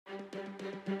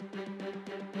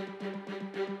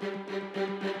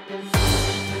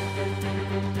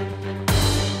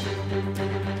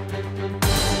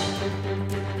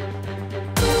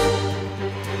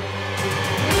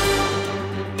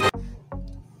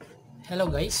Hello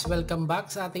guys, welcome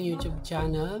back sa ating YouTube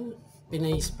channel,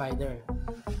 Pinay Spider.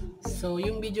 So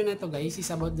yung video na to guys is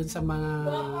about dun sa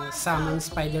mga salmon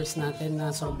spiders natin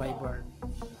na survivor.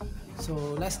 So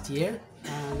last year,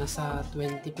 nasa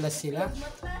 20 plus sila.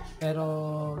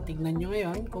 Pero tignan nyo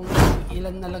ngayon kung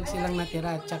ilan na lang silang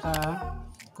natira at saka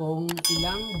kung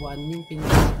ilang buwan yung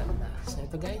pinakatanda. So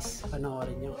ito guys,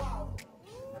 panoorin nyo.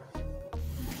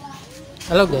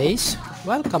 Hello guys,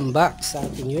 welcome back sa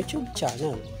ating YouTube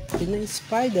channel, Pinay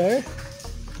Spider.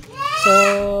 So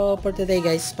for today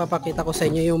guys, papakita ko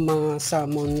sa inyo yung mga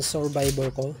salmon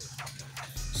survivor ko.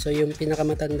 So yung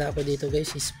pinakamatanda ko dito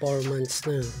guys is 4 months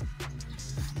na.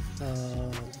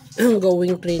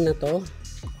 Going 3 na to.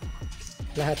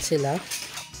 Lahat sila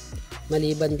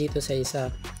maliban dito sa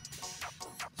isa.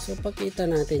 So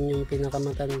pakita natin yung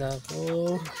pinakamatanda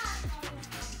ko.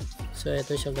 So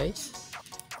ito siya guys.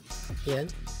 Yan.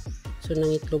 So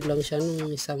nangitlog lang siya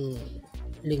nung isang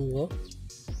linggo.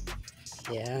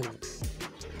 Yan.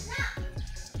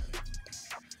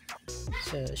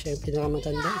 So siya yung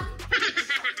pinakamatanda.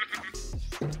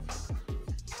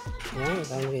 Yan,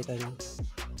 kung kita nyo.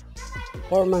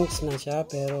 4 months na siya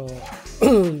pero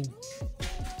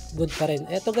good pa rin.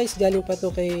 Eto guys, galing pa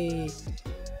to kay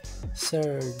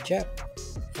Sir Jeff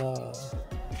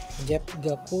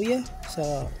Gakuya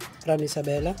sa from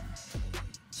Isabela.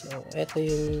 So eto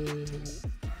yung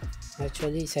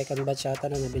actually second batch ata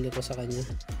na nabili ko sa kanya.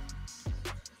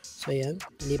 So yan,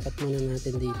 lipat muna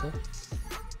natin dito.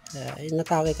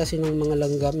 Natake kasi ng mga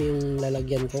langgam yung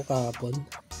lalagyan ko kahapon,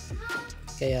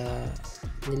 kaya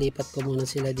nilipat ko muna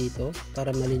sila dito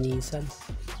para malinisan.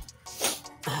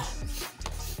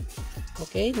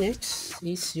 Okay, next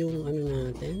is yung ano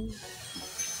natin,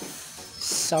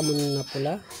 salmon na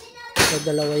pula. So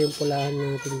dalawa yung pulahan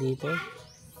natin dito.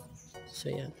 So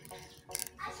yan.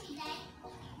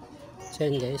 So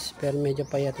yan guys, pero medyo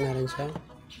payat na rin siya.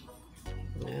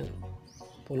 Ayan,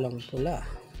 pulang pula.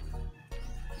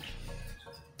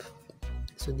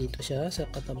 So dito siya sa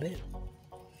katabi.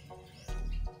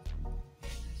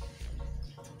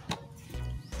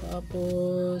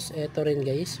 Tapos eto rin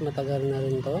guys, matagal na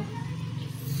rin to.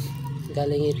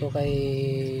 Galing ito kay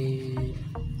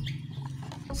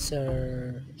Sir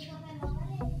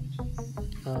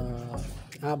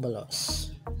Abalos.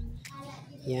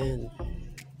 Yan,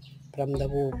 from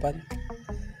Dagupan.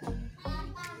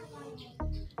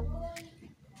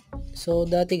 So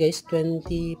dati guys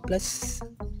 20 plus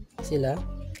sila.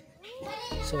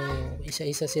 So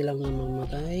isa-isa silang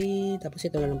namamatay, tapos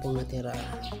ito na lang pong natira.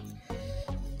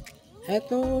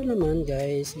 Eto naman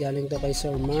guys, galing to kay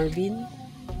Sir Marvin.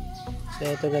 So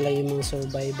ito na lang yung mga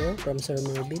survivor from Sir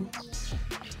Marvin.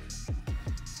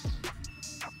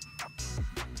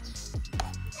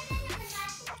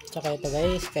 Tsaka ito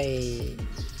guys kay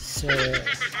Sir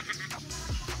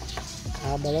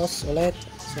Abalos ulit.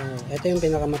 So ito yung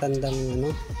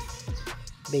pinakamatandang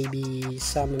baby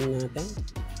salmon natin.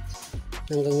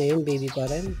 Hanggang ngayon baby pa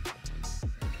rin.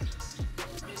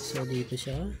 So dito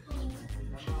siya.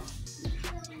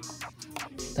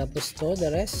 Tapos to,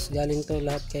 the rest galing to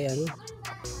lahat kay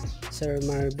Sir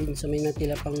Marvin. So may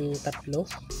natila pang 3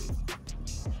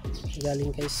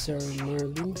 galing kay Sir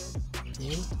Marvin.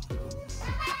 Ayan.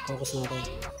 Focus natin.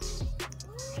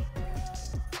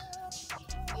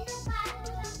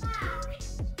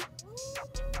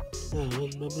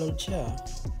 Nag-vlog siya.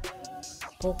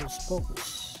 Focus.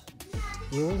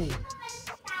 Yun.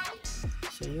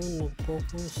 So yun,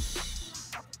 nag-focus.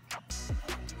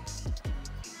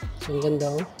 So ang ganda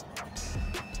oh.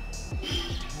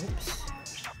 Oops.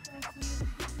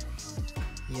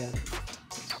 Yan.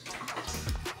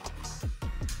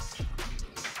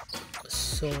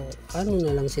 So ano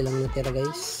na lang silang natira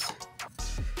guys,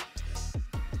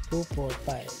 2, 4,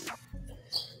 5.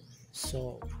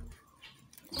 So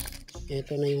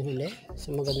ito na yung huli.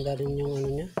 So maganda rin yung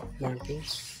niya,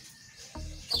 markings.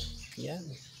 Yan.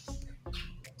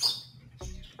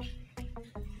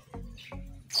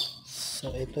 So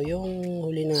ito yung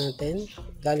huli natin.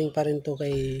 Galing pa rin to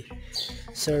kay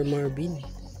Sir Marvin.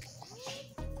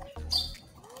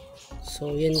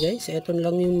 So yan guys, ito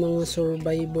lang yung mga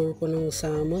survivor ko ng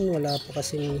salmon. Wala pa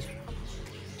kasing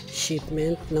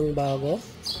shipment ng bago.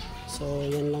 So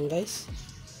yan lang guys.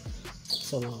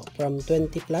 So from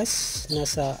 20 plus,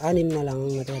 nasa 6 na lang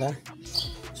ang natira.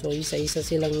 So isa-isa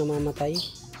silang namamatay.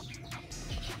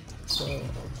 So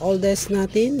oldest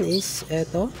natin is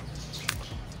eto.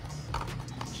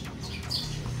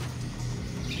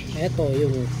 Ito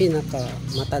yung pinaka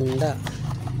matanda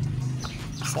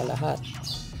sa lahat.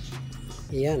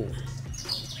 Yan,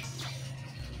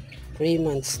 3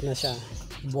 months na siya,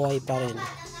 buhay pa rin.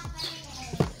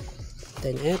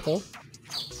 Then ito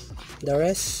The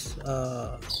rest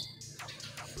 2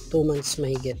 months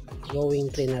mahigit,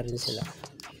 going 3 na rin sila.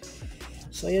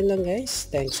 So yun lang guys,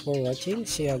 thanks for watching,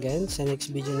 see you again sa next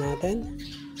video natin.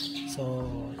 So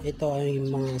ito ay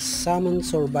mga Samon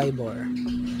Survivor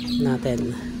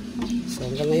natin. So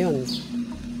hanggang ngayon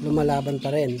lumalaban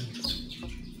pa rin.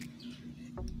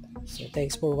 So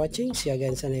thanks for watching, see you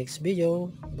again sa next video,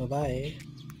 bye bye.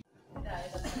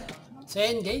 So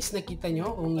ayan guys, nakita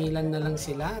nyo kung ilan na lang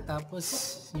sila.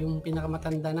 Tapos yung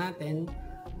pinakamatanda natin,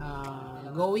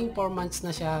 going 4 months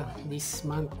na siya this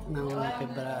month ng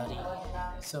February.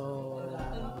 So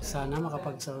sana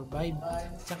makapag-survive.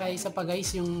 Tsaka isa pa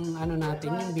guys, yung ano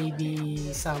natin, yung baby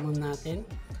salmon natin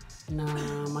na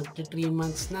magti 3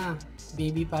 months na,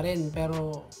 baby pa rin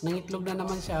pero nangitlog na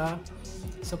naman siya.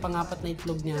 So pang-apat na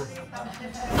itlog niya.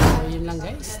 So yun lang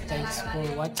guys, thanks for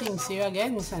watching, see you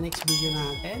again sa next video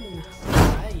natin,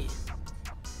 bye.